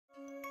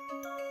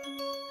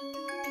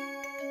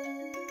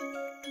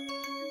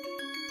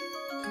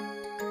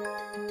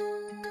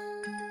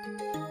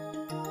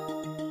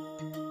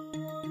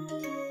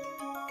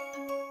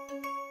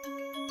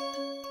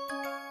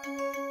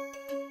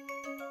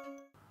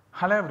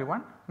Hello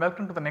everyone,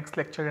 welcome to the next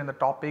lecture in the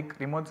topic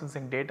remote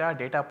sensing data,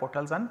 data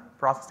portals and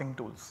processing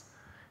tools.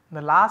 In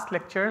the last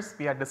lectures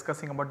we are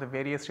discussing about the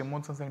various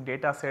remote sensing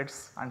data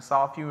sets and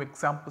saw a few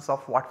examples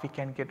of what we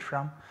can get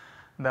from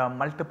the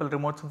multiple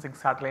remote sensing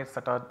satellites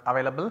that are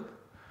available,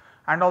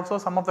 and also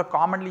some of the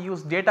commonly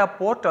used data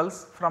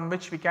portals from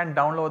which we can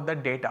download the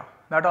data.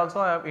 That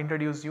also I have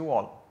introduced you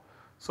all.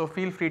 So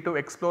feel free to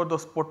explore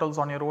those portals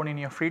on your own in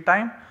your free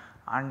time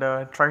and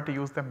try to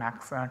use them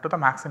to the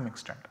maximum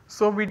extent.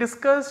 So we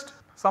discussed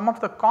some of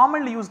the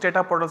commonly used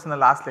data portals in the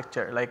last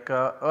lecture like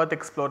Earth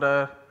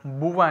Explorer,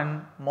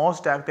 Bhuvan,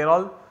 MOSDAQ, they are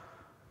all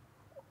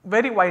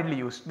very widely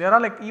used. There are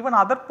like even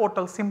other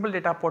portals, simple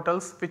data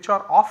portals which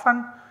are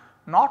often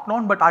not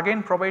known but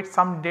again provide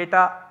some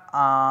data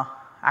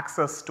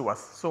access to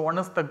us. So one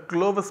is the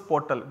GloVis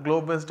portal,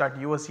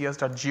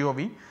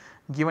 glovis.usgs.gov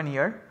given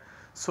here.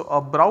 So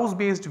a browse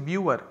based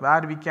viewer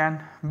where we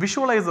can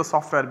visualize the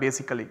software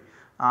basically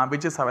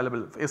which is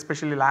available,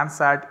 especially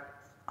Landsat,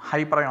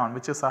 Hyperion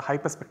which is a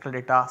hyperspectral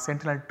data,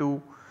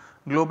 Sentinel-2,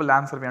 global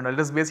land survey, and it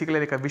is basically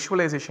like a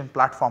visualization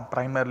platform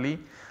primarily.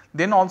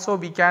 Then also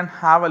we can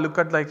have a look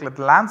at like the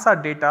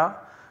Landsat data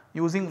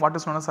using what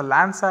is known as a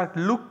Landsat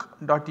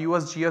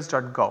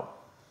Look.usgs.gov,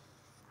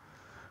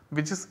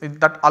 which is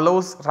that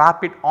allows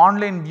rapid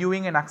online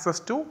viewing and access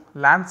to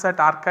Landsat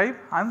archive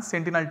and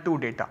Sentinel-2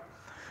 data.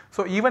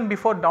 So even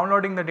before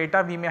downloading the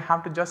data we may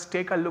have to just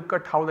take a look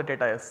at how the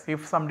data is.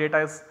 If some data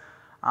is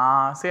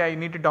say I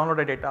need to download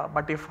a data,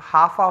 but if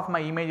half of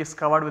my image is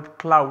covered with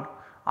cloud,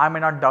 I may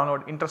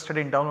not interested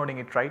in downloading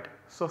it, right.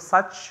 So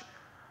such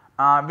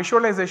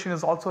visualization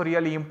is also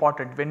really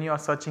important when you are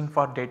searching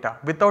for data.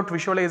 Without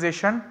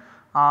visualization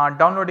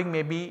downloading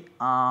may be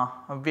a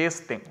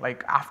waste thing.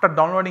 Like after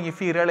downloading, if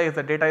we realize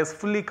the data is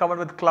fully covered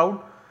with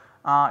cloud,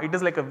 it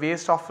is like a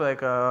waste of like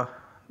the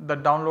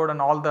download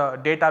and all the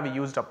data we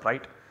used up,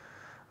 right.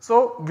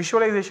 So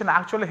visualization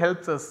actually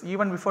helps us.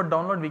 Even before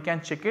download we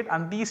can check it,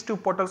 and these two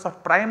portals are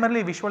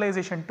primarily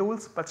visualization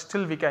tools, but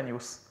still we can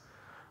use.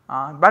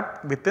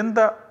 But within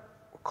the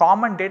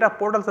common data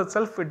portals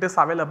itself it is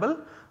available,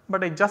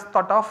 but I just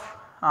thought of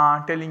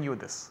telling you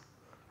this.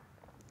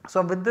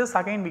 So with this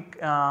again we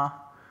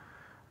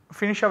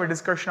finish our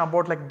discussion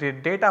about like the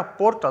data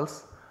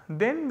portals,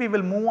 then we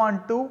will move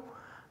on to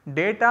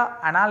data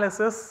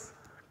analysis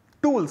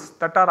tools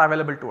that are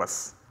available to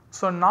us.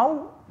 So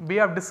now we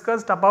have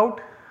discussed about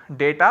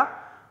data,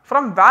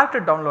 from where to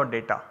download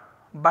data,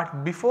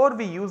 but before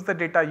we use the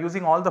data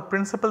using all the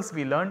principles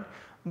we learned,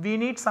 we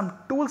need some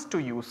tools to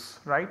use,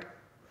 right.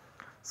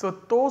 So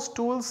those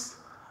tools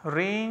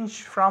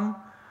range from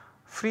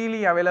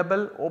freely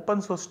available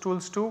open source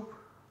tools to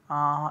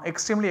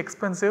extremely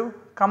expensive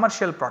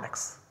commercial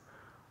products.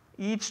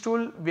 Each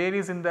tool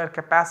varies in their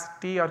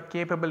capacity or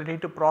capability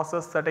to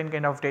process certain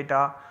kind of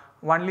data.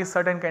 Only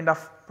certain kind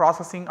of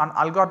processing and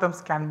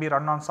algorithms can be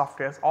run on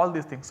softwares, all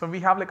these things. So we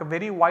have like a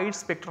very wide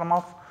spectrum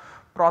of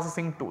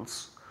processing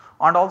tools,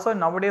 and also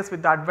nowadays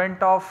with the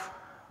advent of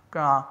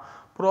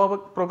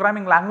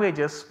programming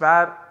languages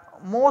where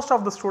most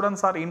of the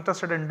students are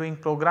interested in doing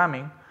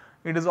programming,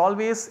 it is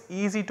always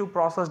easy to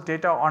process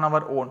data on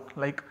our own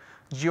like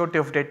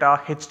GeoTIFF data,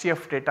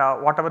 HTF data,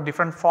 whatever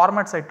different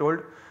formats I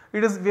told.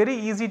 It is very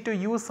easy to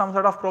use some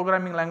sort of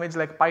programming language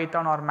like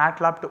Python or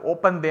MATLAB to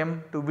open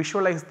them, to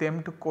visualize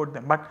them, to code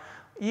them. But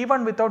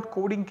even without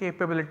coding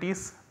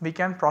capabilities we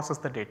can process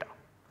the data.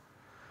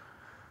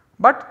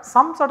 But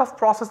some sort of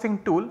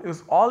processing tool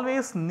is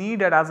always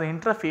needed as an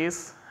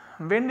interface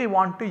when we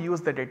want to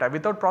use the data.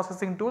 Without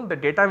processing tool the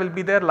data will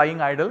be there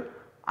lying idle,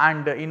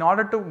 and in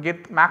order to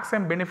get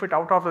maximum benefit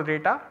out of the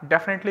data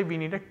definitely we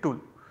need a tool.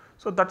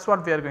 So that is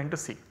what we are going to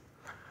see.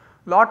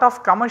 Lot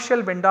of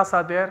commercial vendors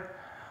are there,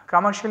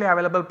 commercially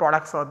available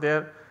products are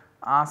there.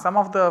 Some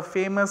of the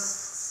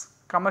famous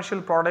commercial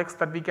products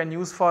that we can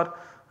use for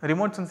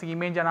remote sensing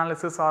image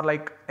analysis are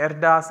like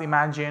ERDAS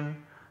Imagine,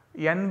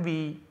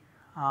 NV,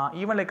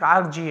 even like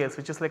ArcGIS,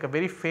 which is like a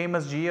very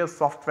famous GIS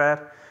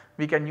software.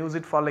 We can use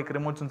it for like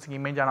remote sensing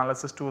image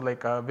analysis to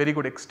like a very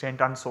good extent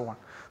and so on.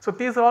 So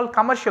these are all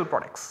commercial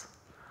products,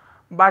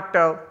 but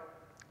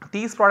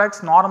these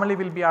products normally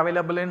will be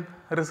available in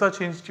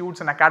research institutes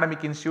and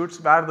academic institutes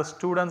where the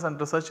students and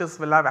researchers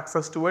will have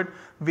access to it.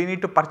 We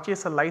need to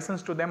purchase a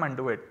license to them and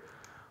do it.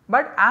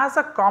 But as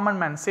a common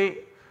man, say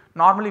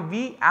normally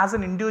we as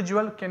an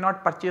individual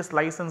cannot purchase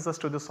licenses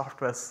to the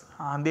softwares,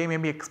 they may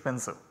be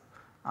expensive.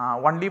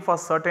 Only for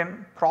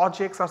certain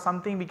projects or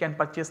something we can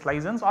purchase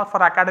license, or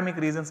for academic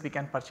reasons we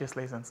can purchase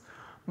license.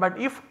 But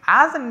if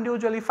as an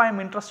individual, if I am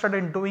interested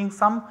in doing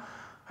some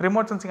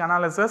remote sensing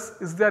analysis,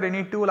 is there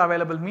any tool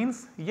available,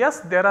 means yes,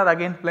 there are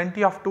again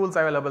plenty of tools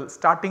available,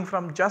 starting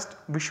from just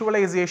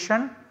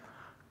visualization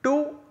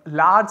to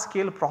large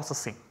scale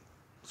processing.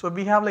 So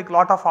we have like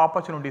lot of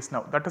opportunities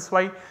now. That is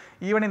why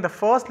even in the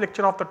first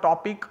lecture of the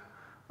topic,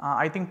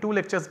 I think 2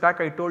 lectures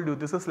back I told you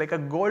this is like a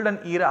golden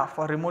era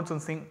for remote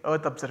sensing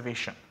earth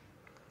observation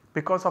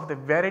because of the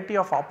variety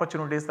of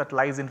opportunities that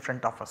lies in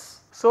front of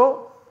us.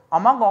 So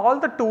among all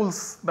the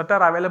tools that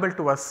are available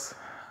to us,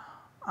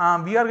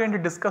 we are going to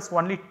discuss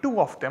only 2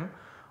 of them.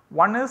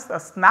 One is a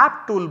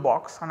Snap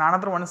toolbox and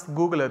another one is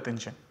Google Earth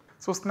Engine.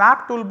 So,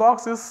 Snap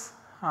toolbox is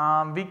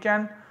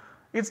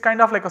it's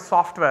kind of like a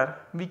software.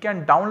 We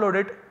can download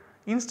it,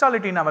 install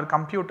it in our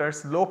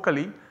computers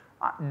locally,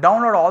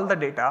 download all the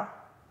data,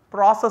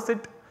 process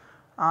it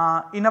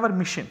in our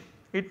machine.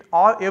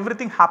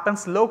 Everything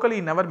happens locally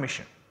in our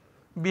machine.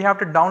 We have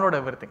to download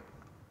everything.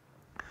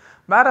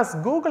 Whereas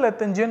Google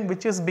Earth Engine,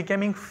 which is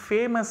becoming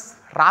famous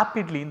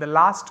rapidly in the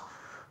last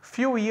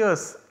few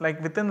years,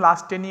 like within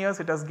last 10 years,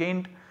 it has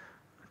gained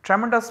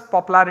tremendous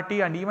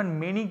popularity and even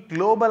many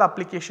global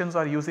applications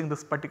are using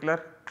this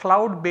particular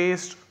cloud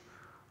based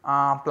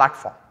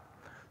platform.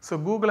 So,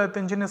 Google Earth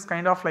Engine is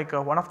kind of like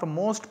one of the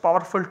most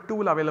powerful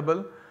tool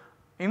available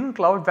in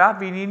cloud, where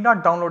we need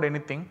not download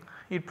anything.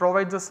 It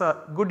provides us a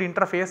good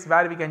interface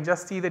where we can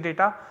just see the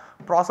data,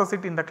 process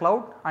it in the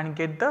cloud and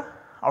get the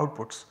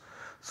outputs.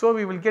 So,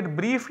 we will get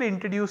briefly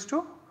introduced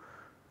to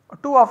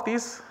two of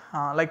these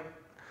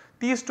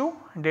these two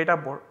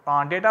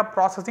data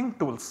processing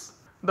tools.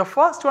 The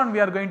first one we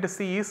are going to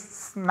see is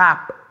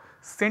SNAP,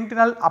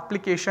 Sentinel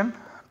Application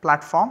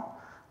Platform,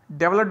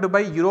 developed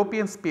by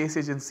European Space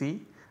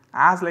Agency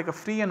as like a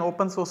free and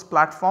open source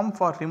platform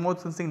for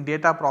remote sensing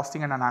data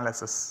processing and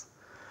analysis.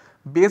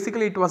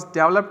 Basically, it was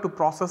developed to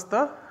process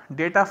the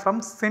data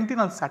from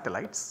Sentinel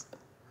satellites,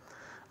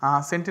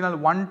 Sentinel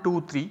 1,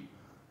 2, 3.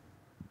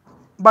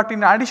 But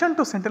in addition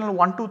to Sentinel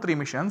 1, 2, 3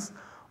 missions,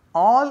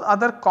 all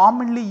other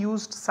commonly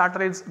used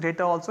satellites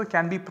data also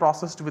can be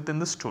processed within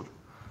this tool.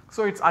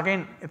 So, it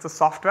is a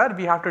software,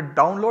 we have to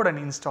download and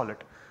install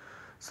it.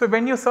 So,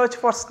 when you search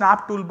for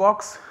Snap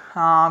toolbox,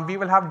 we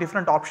will have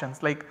different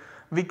options, like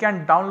we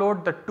can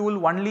download the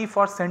tool only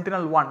for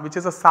Sentinel 1, which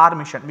is a SAR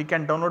mission, we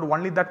can download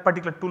only that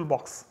particular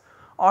toolbox,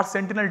 or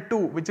Sentinel 2,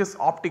 which is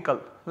optical.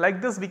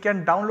 Like this we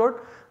can download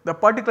the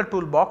particular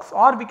toolbox,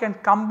 or we can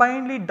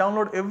combinedly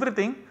download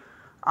everything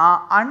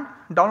and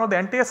download the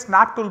entire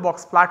Snap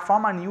toolbox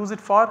platform and use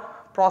it for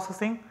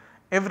processing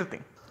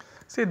everything.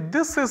 See,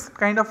 this is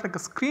kind of like a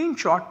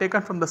screenshot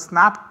taken from the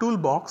Snap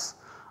toolbox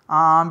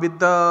with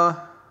the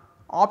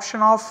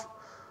option of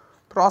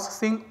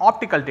processing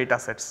optical data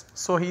sets.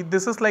 So,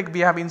 this is like we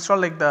have installed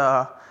like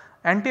the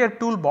entire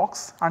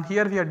toolbox, and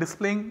here we are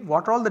displaying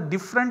what are all the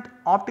different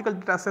optical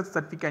data sets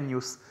that we can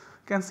use.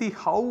 You can see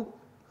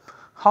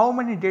how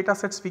many data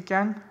sets we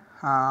can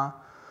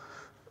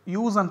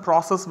use and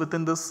process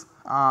within this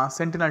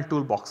Sentinel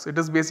toolbox. It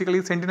is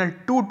basically Sentinel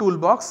 2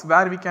 toolbox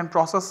where we can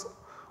process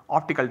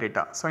optical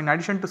data. So, in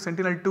addition to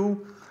Sentinel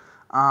 2,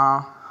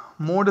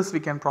 MODIS we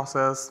can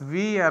process,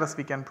 VARS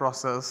we can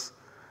process,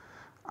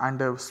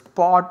 and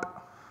Spot,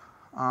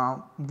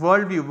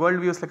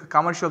 Worldview is like a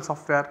commercial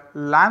software,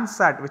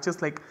 Landsat, which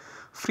is like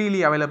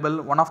freely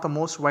available, one of the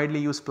most widely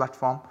used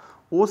platform,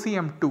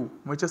 OCM2,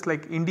 which is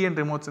like Indian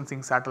remote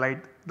sensing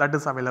satellite, that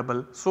is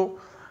available.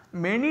 So,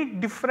 many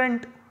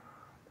different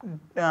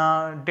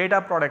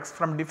data products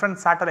from different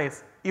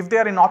satellites, if they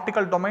are in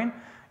optical domain,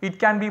 it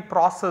can be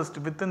processed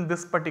within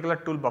this particular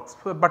toolbox.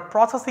 So, but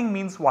processing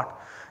means what?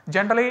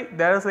 Generally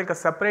there is like a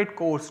separate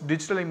course,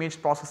 digital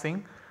image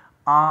processing,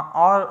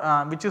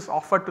 which is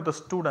offered to the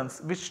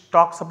students, which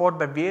talks about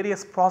the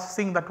various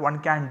processing that one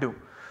can do.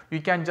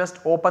 You can just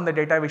open the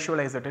data,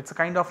 visualize it, it is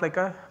kind of like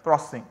a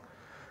processing.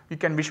 You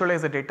can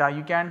visualize the data,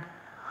 you can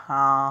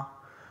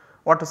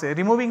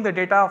removing the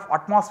data of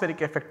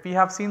atmospheric effect. We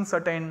have seen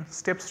certain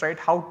steps, right,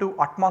 how to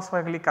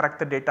atmospherically correct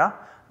the data,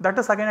 that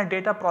is again a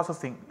data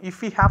processing.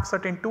 If we have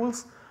certain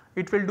tools,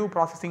 it will do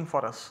processing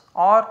for us.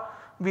 Or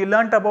we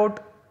learnt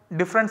about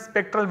different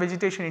spectral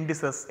vegetation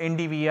indices,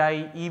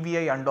 NDVI,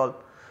 EVI and all.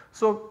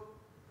 So,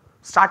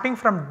 starting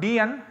from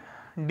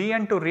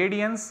DN to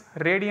radiance,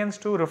 radiance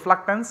to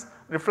reflectance,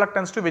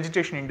 reflectance to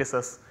vegetation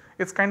indices.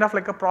 It is kind of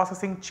like a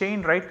processing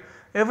chain, right.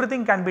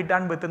 Everything can be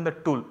done within the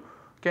tool.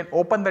 You can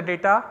open the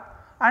data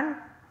and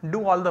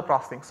do all the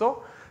processing.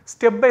 So,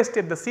 step by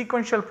step the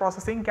sequential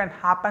processing can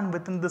happen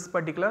within this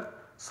particular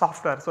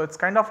software. So, it is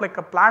kind of like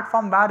a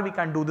platform where we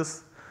can do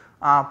this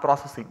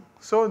processing.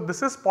 So,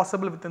 this is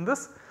possible within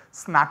this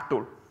Snap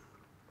tool.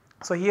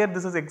 So, here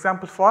this is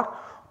example for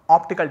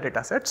optical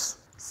data sets.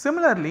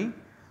 Similarly,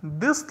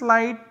 this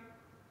slide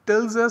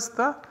tells us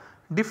the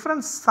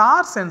different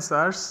SAR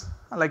sensors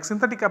like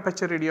synthetic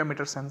aperture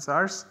radiometer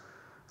sensors,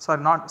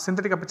 sorry, not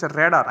synthetic aperture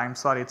radar, I am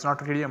sorry, it is not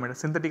radiometer,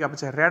 synthetic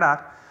aperture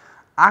radar,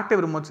 active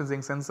remote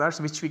sensing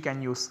sensors which we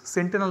can use.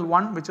 Sentinel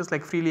 1, which is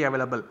like freely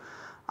available.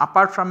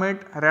 Apart from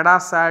it,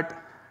 RadarSat,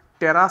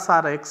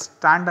 TerraSAR-X,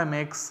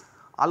 TandemX,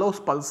 Allos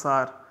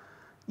Pulsar,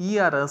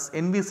 ERS,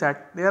 NVSat,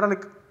 there are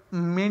like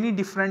many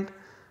different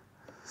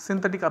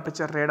synthetic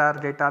aperture radar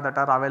data that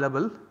are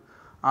available.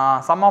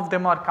 Some of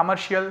them are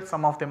commercial,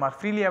 some of them are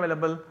freely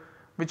available,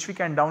 which we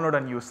can download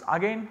and use.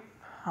 Again,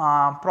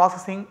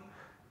 processing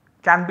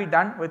can be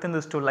done within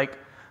this tool, like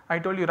I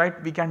told you,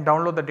 right, we can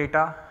download the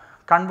data,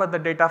 convert the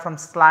data from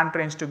slant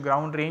range to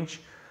ground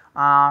range,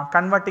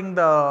 converting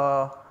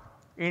the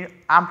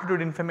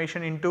amplitude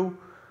information into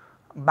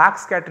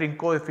backscattering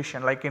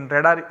coefficient, like in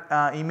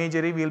radar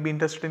imagery we will be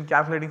interested in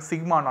calculating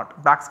sigma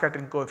naught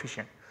backscattering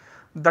coefficient.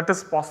 that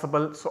is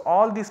possible. So,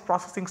 all these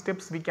processing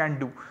steps we can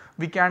do.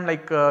 We can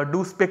like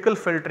do speckle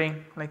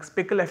filtering, like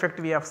speckle effect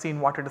we have seen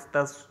what it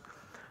does,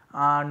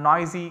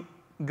 noisy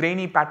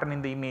grainy pattern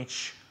in the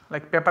image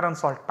like pepper and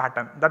salt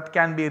pattern that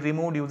can be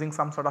removed using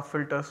some sort of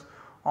filters.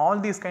 All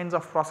these kinds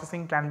of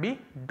processing can be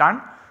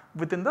done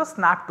within the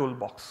Snap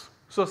toolbox.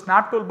 So,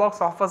 Snap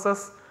toolbox offers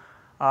us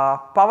a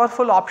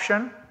powerful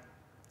option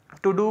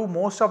to do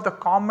most of the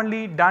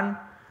commonly done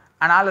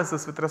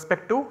analysis with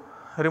respect to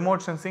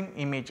remote sensing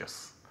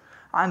images,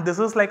 and this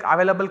is like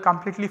available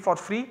completely for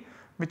free,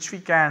 which we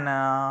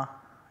can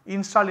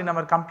install in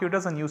our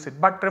computers and use it.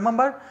 But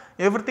remember,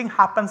 everything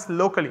happens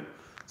locally.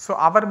 So,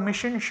 our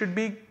machine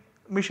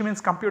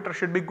means computer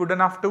should be good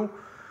enough to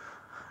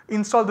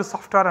install the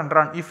software and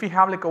run. If we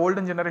have like a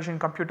olden generation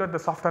computer, the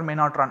software may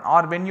not run,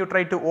 or when you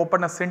try to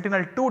open a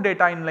Sentinel-2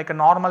 data in like a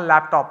normal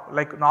laptop,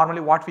 like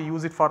normally what we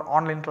use it for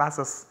online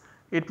classes,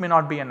 it may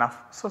not be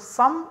enough. So,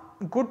 some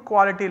good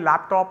quality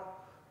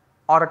laptop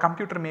or a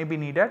computer may be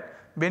needed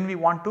when we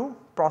want to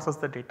process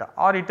the data,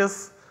 or it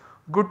is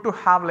good to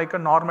have like a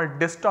normal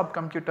desktop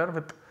computer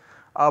with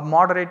a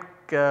moderate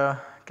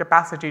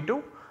capacity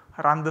to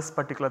run this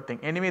particular thing.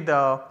 Anyway,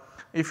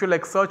 if you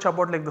like search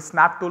about like the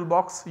Snap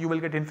toolbox, you will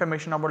get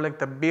information about like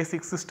the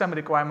basic system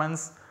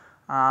requirements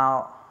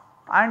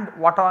and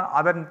what are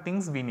other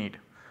things we need.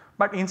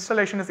 But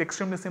installation is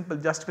extremely simple,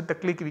 just with a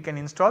click we can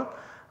install,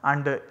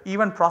 and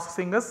even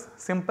processing is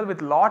simple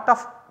with lot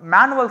of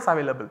manuals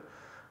available.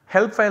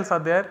 Help files are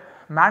there,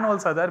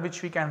 manuals are there,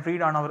 which we can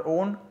read on our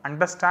own,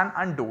 understand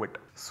and do it.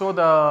 So,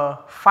 the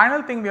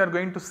final thing we are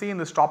going to see in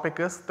this topic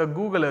is the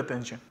Google Earth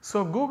Engine.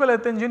 So, Google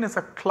Earth Engine is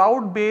a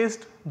cloud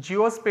based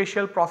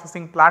geospatial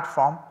processing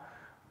platform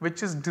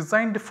which is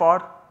designed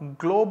for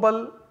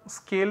global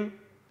scale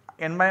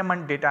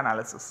environment data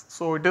analysis.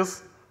 So, it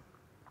is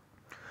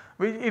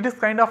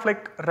kind of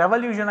like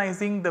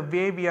revolutionizing the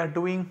way we are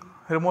doing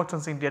remote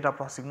sensing data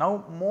processing.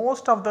 Now,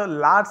 most of the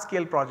large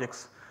scale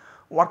projects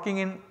working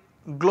in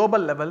global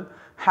level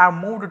have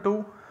moved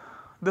to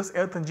this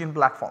Earth Engine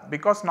platform,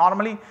 because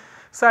normally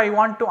say I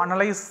want to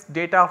analyze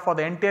data for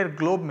the entire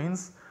globe,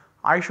 means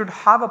I should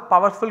have a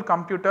powerful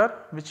computer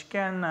which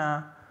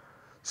can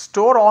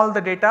store all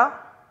the data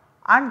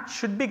and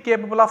should be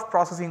capable of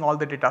processing all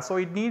the data. So,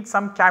 it needs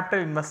some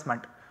capital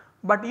investment.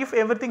 But if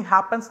everything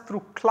happens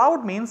through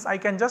cloud, means I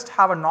can just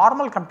have a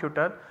normal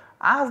computer,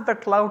 ask the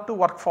cloud to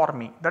work for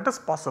me. That is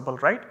possible,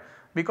 right?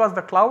 Because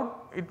the cloud,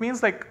 it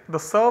means like the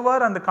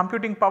server and the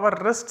computing power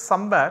rests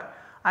somewhere.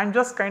 I am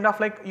just kind of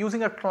like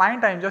using a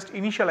client, I am just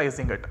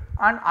initializing it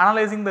and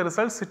analyzing the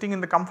results sitting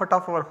in the comfort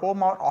of our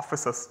home or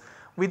offices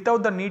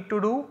without the need to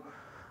do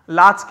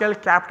large scale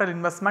capital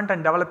investment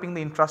and developing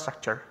the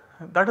infrastructure.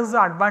 That is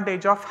the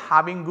advantage of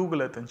having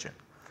Google Earth Engine.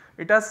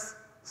 It has,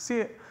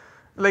 see,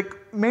 like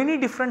many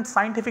different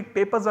scientific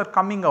papers are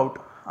coming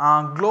out,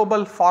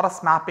 global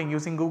forest mapping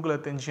using Google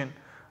Earth Engine,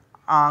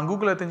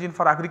 Google Earth Engine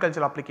for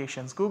agricultural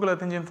applications, Google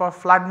Earth Engine for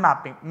flood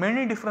mapping.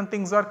 Many different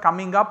things are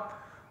coming up,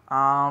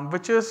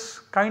 which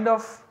is kind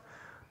of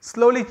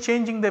slowly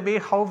changing the way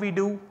how we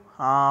do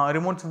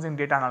remote sensing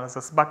data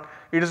analysis. But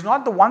it is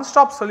not the one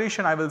stop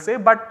solution, I will say,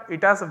 but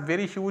it has a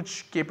very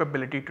huge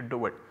capability to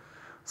do it.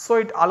 So,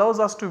 it allows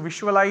us to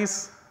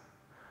visualize,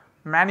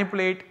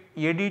 manipulate,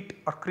 edit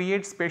or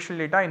create spatial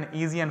data in an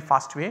easy and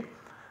fast way.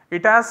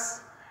 It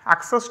has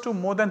access to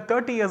more than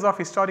 30 years of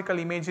historical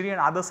imagery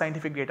and other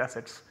scientific data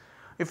sets.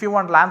 If you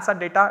want Landsat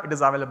data, it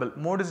is available,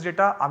 MODIS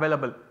data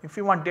available. If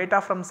you want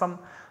data from some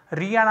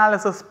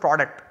reanalysis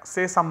product,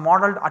 say some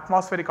modeled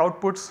atmospheric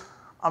outputs,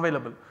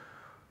 available.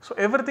 So,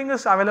 everything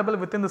is available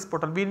within this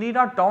portal. We need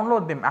not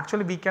download them,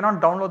 actually we cannot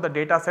download the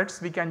data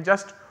sets, we can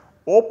just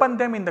open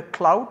them in the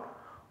cloud.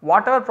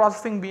 Whatever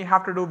processing we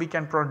have to do, we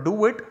can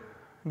do it,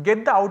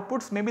 get the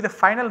outputs, maybe the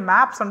final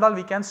maps and all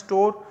we can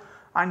store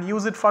and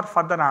use it for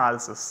further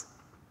analysis.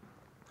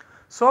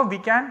 So, we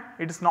can,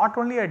 it is not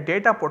only a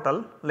data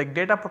portal, like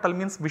data portal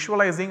means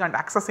visualizing and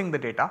accessing the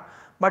data,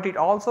 but it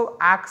also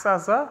acts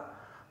as a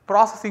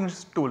processing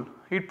tool.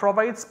 It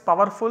provides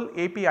powerful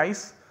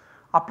APIs,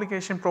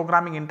 application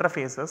programming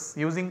interfaces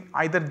using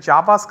either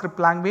JavaScript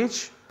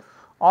language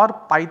or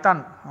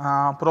Python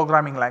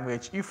programming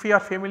language. If we are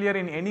familiar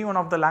in any one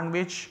of the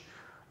language,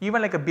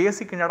 even like a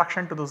basic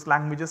introduction to those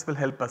languages will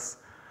help us.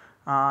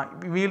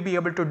 We will be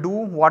able to do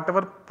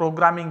whatever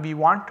programming we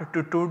want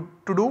to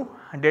do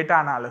data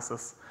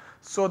analysis.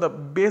 So, the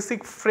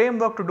basic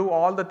framework to do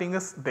all the things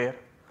is there.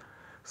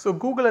 So,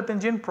 Google Earth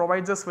Engine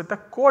provides us with a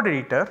code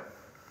editor.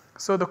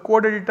 So, the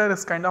code editor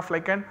is kind of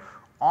like an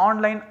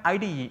online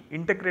IDE,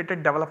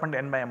 integrated development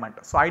environment.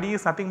 So, IDE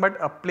is nothing but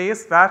a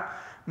place where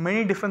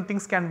many different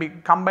things can be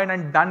combined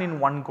and done in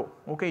one go.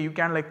 Okay, you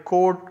can like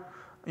code,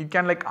 you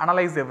can like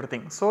analyze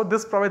everything. So,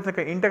 this provides like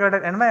an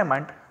integrated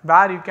environment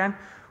where you can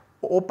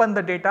open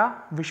the data,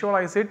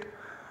 visualize it,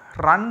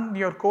 run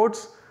your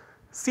codes,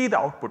 see the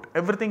output.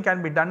 Everything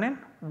can be done in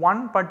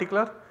one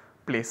particular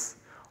place.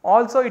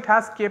 Also, it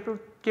has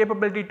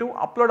capability to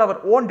upload our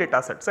own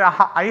data set. So,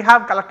 I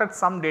have collected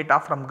some data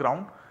from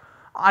ground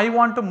I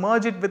want to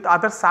merge it with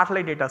other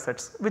satellite data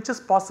sets, which is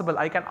possible.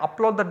 I can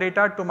upload the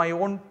data to my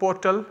own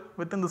portal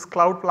within this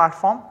cloud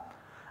platform,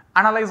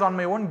 analyze on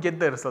my own, get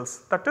the results,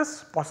 that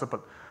is possible.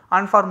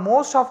 And for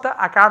most of the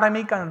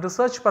academic and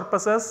research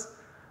purposes,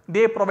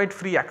 they provide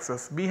free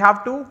access. We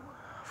have to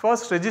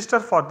first register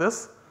for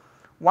this.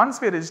 Once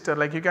we register,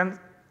 like you can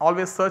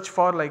always search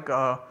for like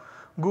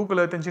Google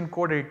Earth Engine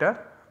code editor.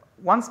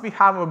 Once we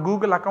have a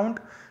Google account,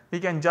 we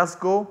can just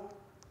go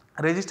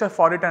register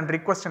for it and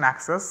request an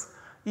access.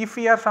 If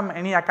we are from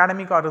any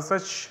academic or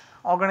research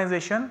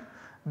organization,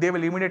 they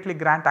will immediately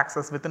grant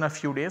access within a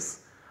few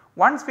days.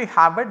 Once we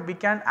have it, we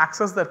can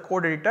access the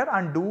code editor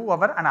and do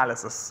our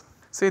analysis.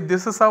 Say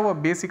this is how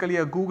basically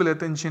a Google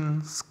Earth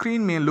Engine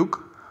screen may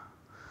look.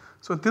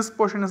 So this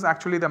portion is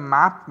actually the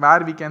map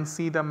where we can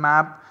see the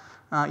map.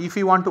 If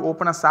you want to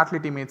open a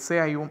satellite image, say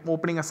I am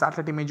opening a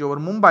satellite image over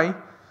Mumbai,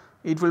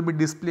 it will be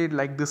displayed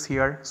like this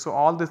here. So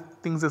all these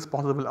things is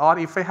possible, or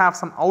if I have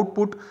some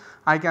output,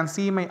 I can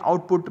see my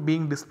output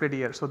being displayed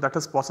here. So that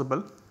is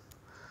possible.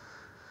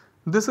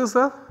 This is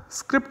a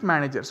script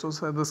manager. So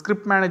the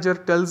script manager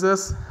tells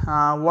us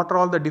what are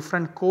all the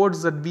different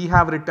codes that we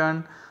have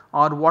written,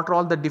 or what are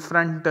all the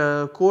different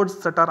codes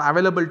that are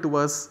available to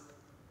us.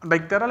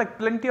 Like there are like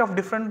plenty of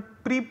different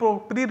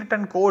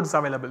pre-written codes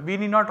available. We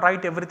need not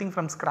write everything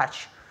from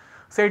scratch.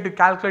 Say to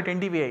calculate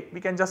NDVI,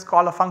 we can just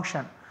call a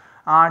function.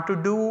 To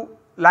do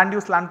land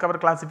use land cover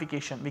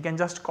classification, we can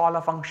just call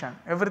a function.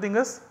 Everything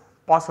is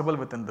possible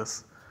within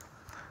this.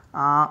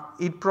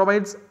 It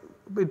provides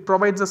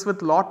us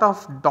with lot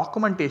of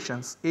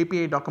documentations,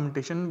 API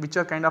documentation, which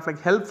are kind of like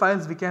help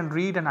files we can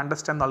read and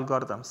understand the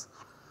algorithms.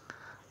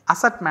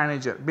 Asset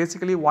manager,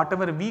 basically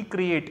whatever we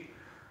create,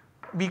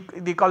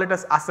 we call it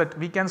as asset,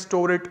 we can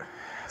store it,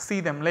 see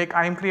them. Like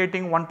I am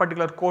creating one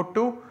particular code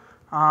to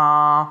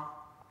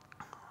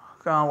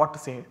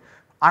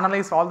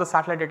analyze all the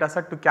satellite data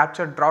set to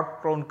capture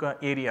drought prone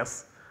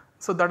areas.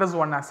 So that is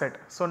one asset.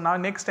 So now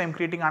next I am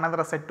creating another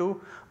asset to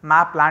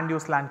map land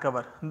use land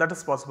cover, that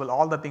is possible,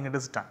 all the thing it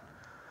is done.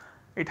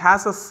 It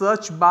has a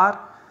search bar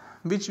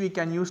which we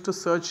can use to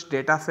search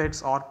data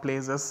sets or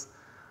places.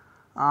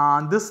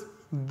 This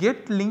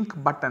get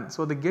link button.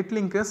 So the get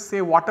link is,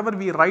 say whatever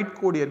we write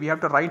code here, we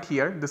have to write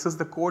here. This is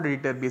the code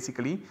editor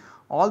basically.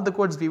 All the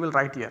codes we will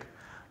write here.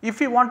 If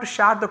we want to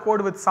share the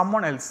code with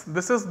someone else,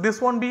 this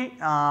won't be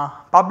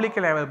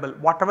publicly available.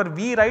 Whatever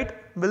we write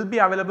will be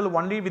available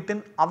only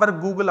within our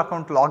Google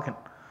account login.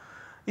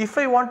 If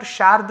I want to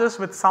share this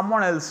with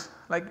someone else,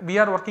 like we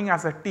are working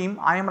as a team,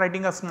 I am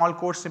writing a small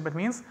code snippet,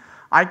 means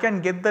I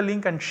can get the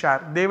link and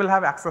share. They will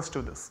have access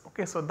to this.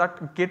 Okay, so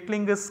that get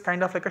link is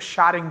kind of like a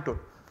sharing tool.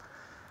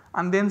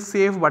 And then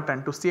save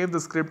button to save the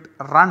script,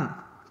 run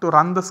to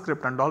run the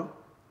script and all.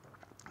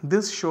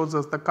 This shows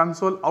us the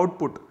console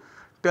output,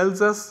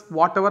 tells us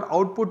whatever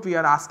output we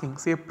are asking,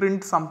 say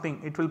print something,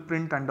 it will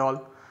print and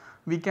all.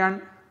 We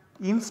can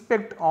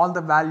inspect all the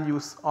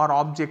values or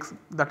objects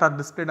that are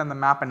displayed on the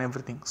map and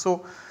everything.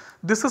 So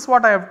this is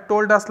what I have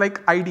told us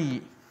like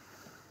IDE.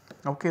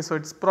 Okay, so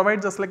it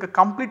provides us like a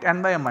complete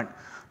environment.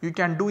 You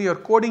can do your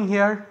coding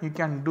here, you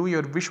can do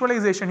your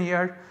visualization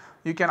here,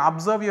 you can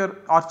observe your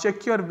or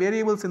check your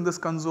variables in this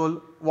console,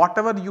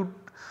 whatever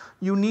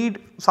you need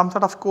some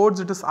sort of codes,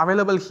 it is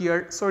available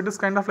here. So it is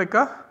kind of like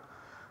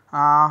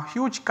a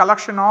huge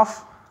collection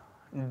of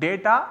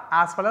data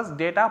as well as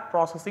data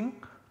processing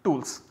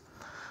tools.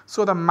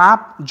 So the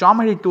map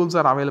geometry tools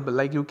are available,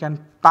 like you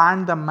can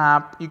pan the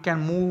map, you can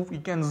move, you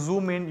can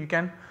zoom in, you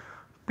can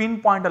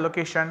pinpoint a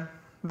location,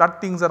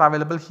 that things are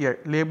available here,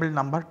 labeled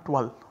number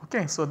 12.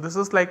 Okay, so this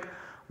is like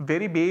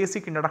very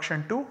basic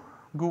introduction to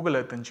Google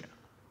Earth Engine.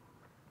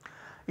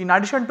 In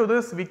addition to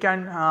this, we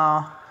can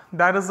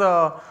there is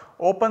a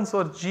open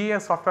source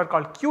GIS software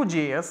called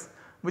QGIS,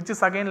 which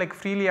is again like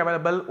freely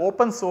available,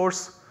 open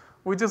source,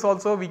 which is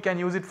also we can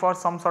use it for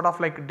some sort of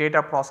like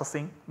data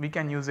processing. We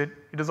can use it.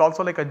 It is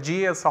also like a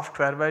GIS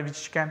software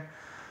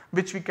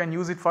which we can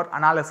use it for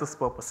analysis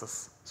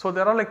purposes. So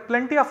there are like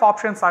plenty of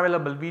options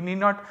available. We need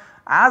not,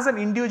 as an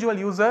individual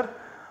user,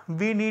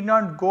 we need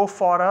not go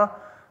for a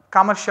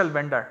commercial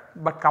vendor,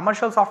 but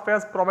commercial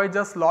softwares provides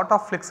us lot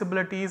of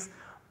flexibilities,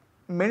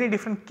 many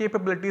different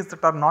capabilities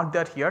that are not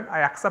there here. I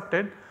accept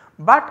it,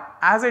 but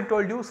as I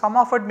told you, some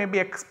of it may be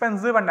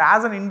expensive, and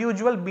as an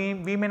individual we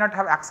may not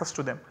have access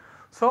to them.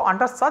 So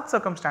under such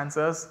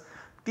circumstances,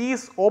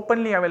 these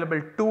openly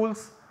available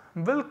tools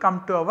will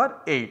come to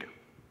our aid.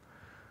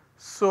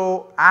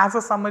 So as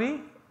a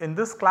summary, in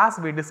this class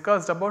we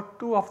discussed about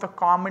two of the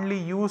commonly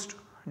used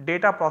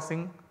data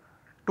processing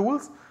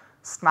tools,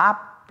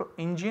 Snap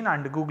Engine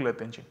and Google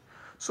Earth Engine.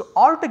 So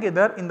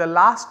altogether in the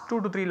last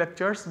 2 to 3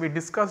 lectures we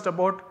discussed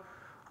about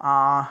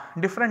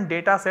different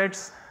data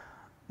sets,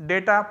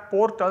 data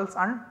portals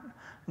and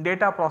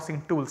data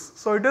processing tools.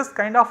 So it is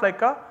kind of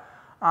like a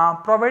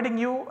providing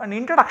you an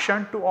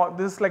introduction to all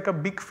this, is like a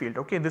big field.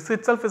 Okay, this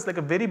itself is like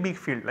a very big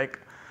field. Like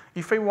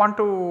if I want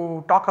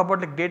to talk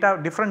about like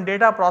different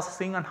data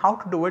processing and how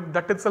to do it,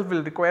 that itself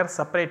will require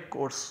separate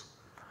course.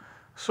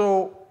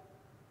 So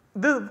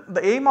the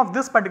aim of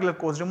this particular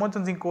course, remote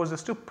sensing course,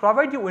 is to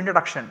provide you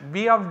introduction.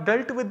 We have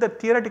dealt with the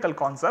theoretical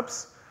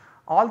concepts,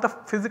 all the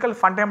physical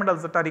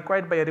fundamentals that are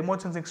required by a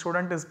remote sensing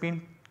student is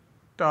being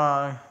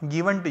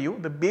given to you,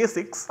 the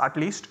basics at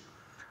least.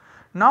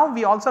 Now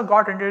we also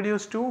got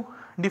introduced to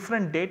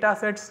different data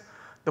sets,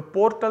 the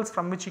portals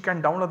from which you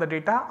can download the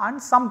data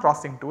and some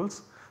processing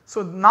tools.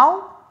 So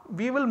now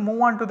we will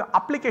move on to the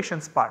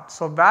applications part.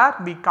 So where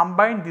we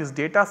combine these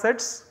data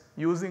sets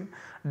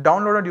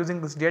downloaded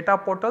using these data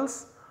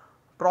portals,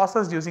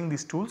 processed using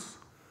these tools,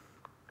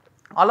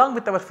 along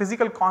with our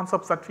physical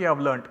concepts that we have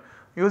learnt.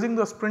 Using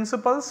those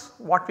principles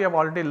what we have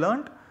already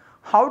learnt,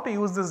 how to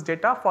use this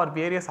data for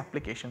various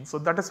applications. So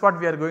that is what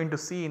we are going to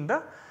see in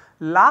the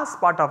last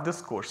part of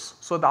this course.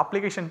 So the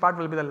application part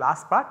will be the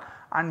last part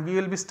and we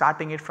will be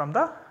starting it from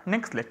the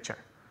next lecture.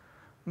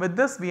 With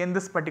this we end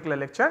this particular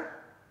lecture.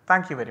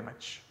 Thank you very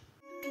much.